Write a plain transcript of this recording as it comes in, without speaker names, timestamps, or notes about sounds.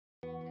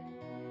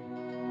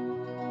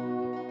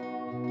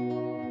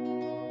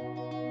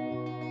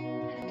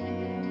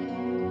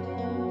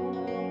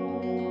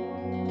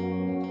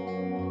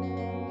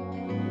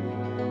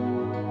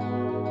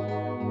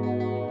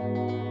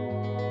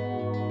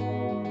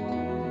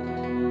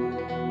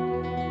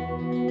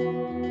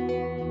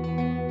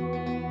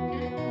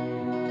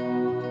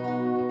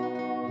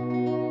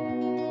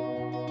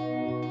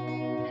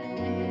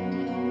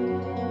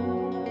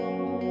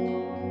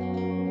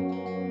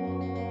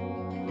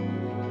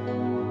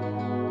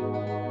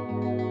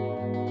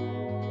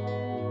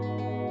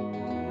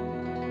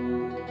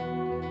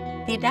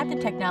The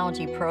Adapted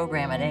Technology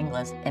program at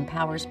Inglis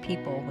empowers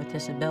people with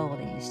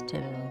disabilities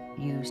to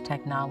use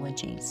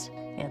technologies.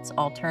 It's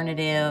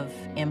alternative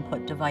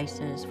input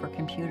devices for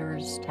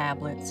computers,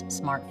 tablets,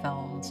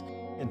 smartphones.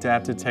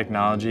 Adapted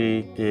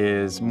technology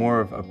is more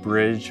of a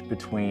bridge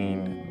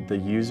between the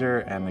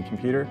user and the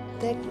computer.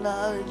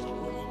 Technology,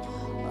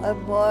 I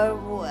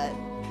marvel at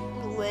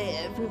the way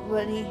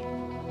everybody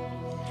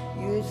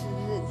uses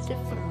it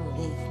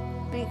differently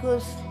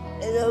because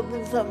it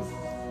opens up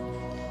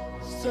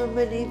so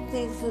many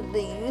things that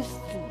they used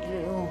to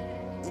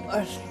do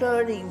are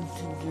starting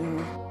to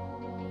do.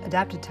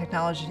 Adapted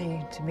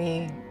technology, to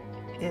me,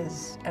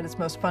 is, at its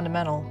most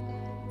fundamental,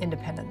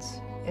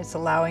 independence. It's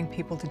allowing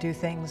people to do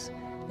things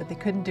that they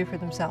couldn't do for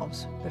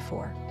themselves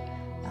before,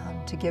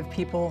 to give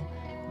people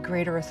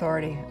greater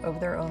authority over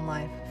their own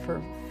life,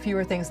 for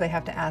fewer things they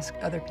have to ask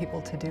other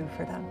people to do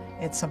for them.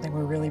 It's something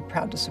we're really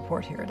proud to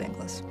support here at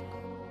Inglis.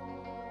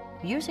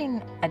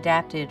 Using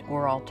adapted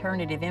or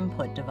alternative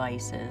input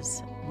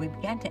devices, we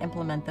began to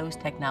implement those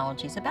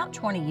technologies about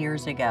 20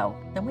 years ago.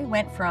 Then we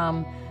went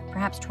from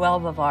perhaps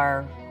 12 of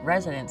our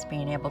residents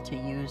being able to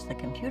use the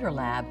computer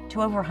lab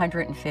to over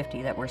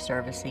 150 that we're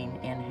servicing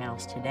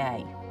in-house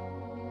today.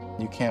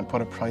 You can't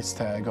put a price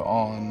tag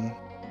on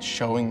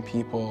showing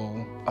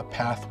people a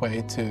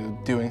pathway to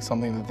doing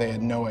something that they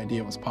had no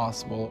idea was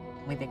possible.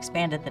 We've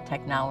expanded the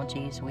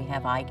technologies. We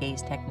have eye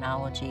gaze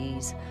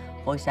technologies,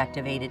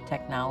 voice-activated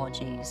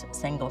technologies,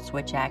 single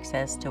switch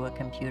access to a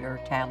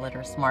computer, tablet, or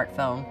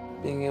smartphone.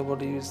 Being able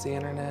to use the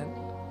internet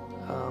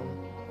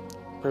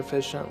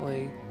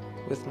proficiently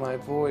with my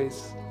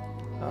voice,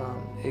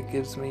 it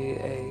gives me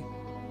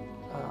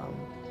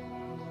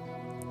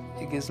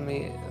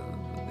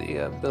the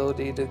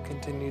ability to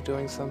continue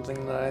doing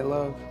something that I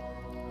love.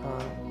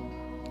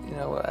 You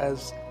know,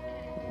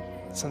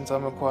 since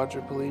I'm a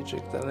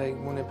quadriplegic, that I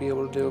wouldn't be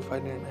able to do if I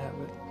didn't have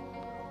it.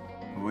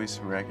 Voice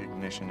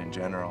recognition in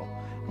general,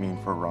 I mean,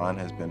 for Ron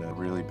has been a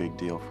really big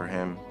deal for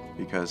him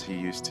because he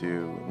used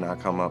to not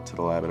come up to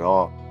the lab at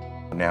all.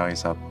 Now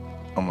he's up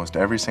almost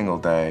every single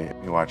day.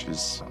 He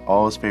watches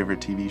all his favorite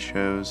TV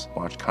shows,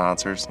 watch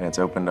concerts, and it's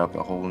opened up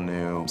a whole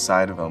new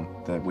side of him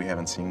that we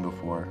haven't seen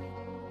before.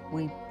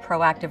 We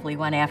proactively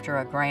went after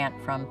a grant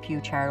from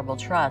Pew Charitable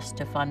Trust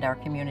to fund our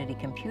community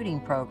computing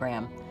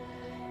program.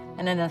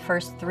 And in the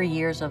first 3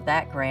 years of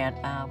that grant,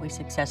 we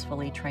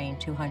successfully trained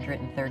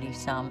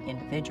 230-some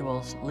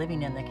individuals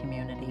living in the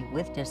community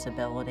with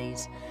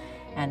disabilities,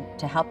 and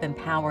to help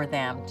empower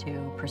them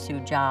to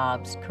pursue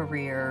jobs,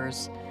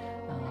 careers,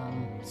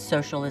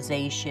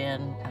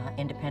 socialization,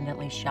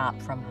 independently shop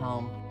from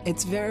home.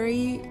 It's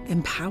very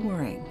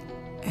empowering,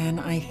 and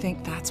I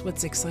think that's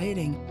what's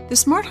exciting. The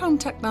smart home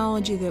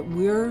technology that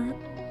we're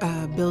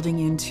building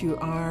into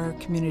our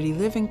community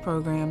living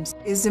programs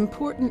is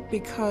important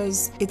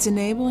because it's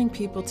enabling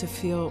people to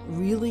feel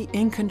really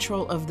in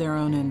control of their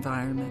own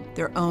environment,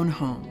 their own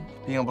home.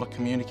 Being able to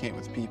communicate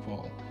with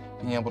people,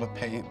 being able to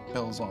pay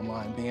bills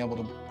online, being able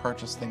to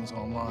purchase things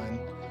online,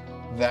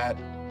 that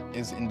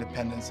is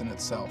independence in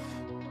itself.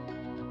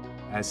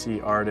 I see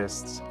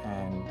artists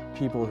and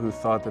people who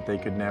thought that they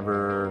could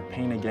never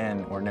paint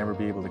again or never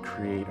be able to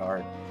create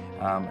art,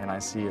 and I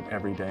see it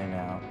every day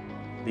now.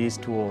 These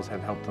tools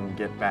have helped them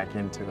get back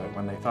into it.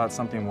 When they thought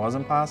something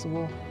wasn't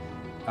possible,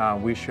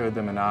 we showed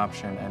them an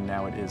option, and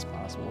now it is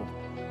possible.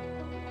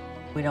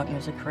 We don't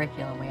use a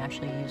curriculum, we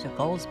actually use a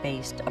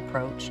goals-based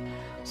approach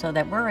so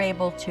that we're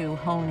able to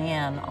hone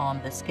in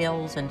on the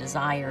skills and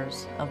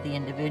desires of the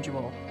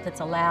individual. It's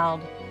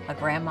allowed a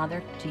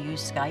grandmother to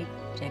use Skype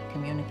to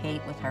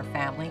communicate with her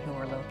family who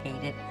are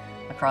located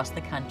across the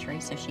country,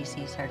 so she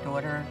sees her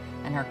daughter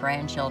and her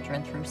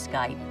grandchildren through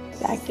Skype.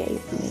 That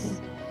gave me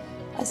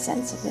a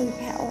sense of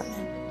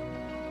empowerment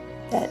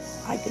that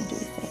I could do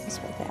things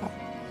without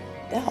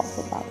the help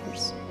of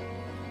others.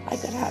 I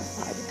could have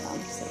private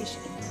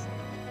conversations.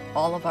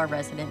 All of our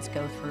residents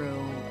go through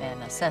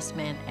an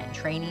assessment and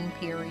training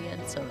period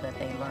so that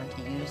they learn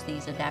to use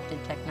these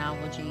adapted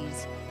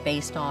technologies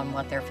based on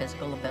what their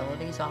physical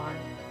abilities are.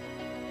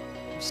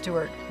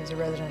 Stuart, who's a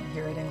resident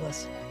here at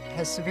Inglis,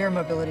 has severe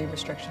mobility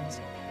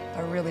restrictions,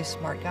 a really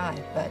smart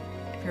guy, but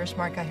if you're a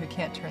smart guy who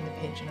can't turn the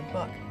page in a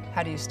book,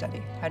 how do you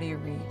study? How do you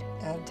read?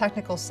 A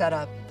technical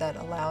setup that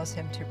allows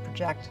him to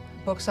project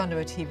books onto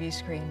a TV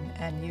screen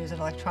and use an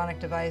electronic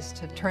device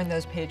to turn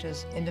those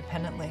pages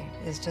independently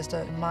is just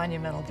a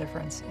monumental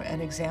difference,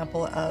 an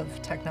example of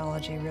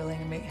technology really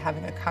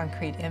having a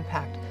concrete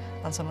impact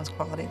on someone's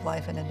quality of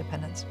life and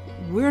independence.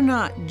 We're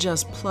not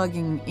just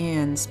plugging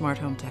in smart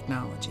home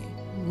technology.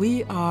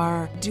 We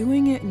are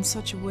doing it in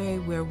such a way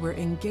where we're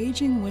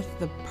engaging with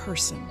the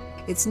person.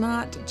 It's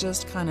not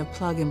just kind of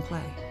plug and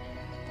play.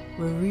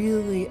 We're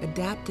really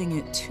adapting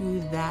it to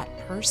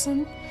that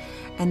person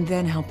and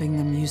then helping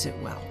them use it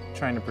well.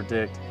 Trying to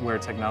predict where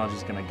technology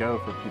is going to go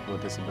for people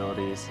with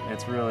disabilities,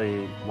 it's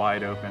really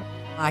wide open.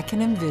 I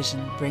can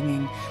envision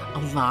bringing a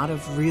lot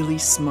of really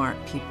smart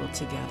people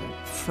together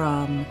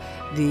from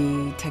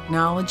the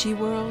technology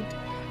world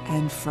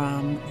and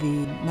from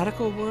the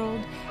medical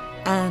world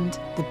and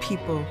the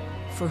people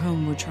for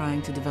whom we're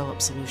trying to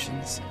develop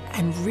solutions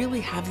and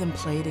really have them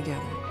play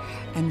together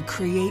and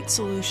create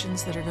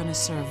solutions that are going to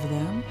serve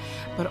them,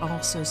 but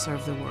also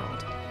serve the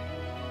world.